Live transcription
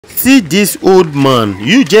See this old man,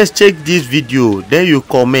 you just check this video, then you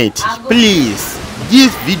comment. Please,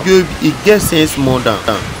 this video it gets sense more than.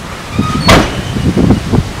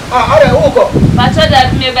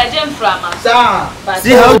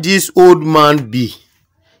 See how this old man be.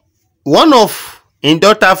 One of his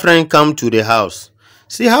daughter friend come to the house.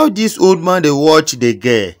 See how this old man they watch the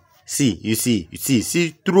girl. See, you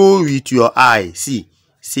see through with your eye. See,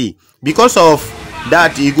 because of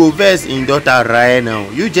that you go verse in daughter right now.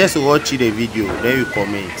 You just watch the video, then you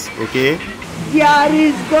comment, okay? There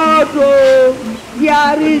is God, oh,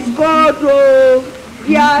 there is God, oh,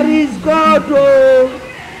 there is God, oh.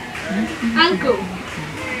 Uncle.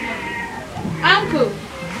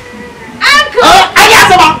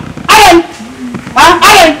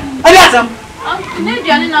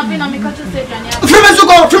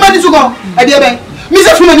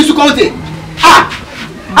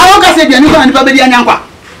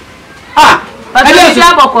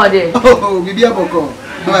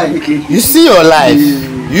 You see your life.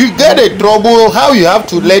 You get a trouble. How you have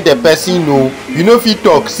to let the person know. You know if you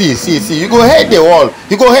talk. See. You go head the wall.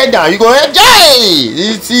 You go head down. You go head. Jay!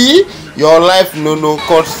 You see your life. No.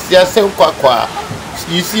 Cause yourself kwa.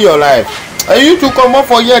 You see your life. And you to come up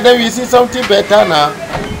for here. Then we see something better now.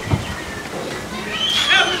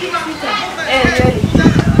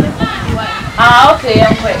 Okay,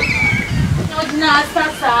 I'm quick.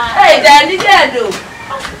 Hey, Daddy,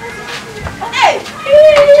 Hey!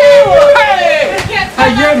 I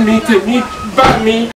am me.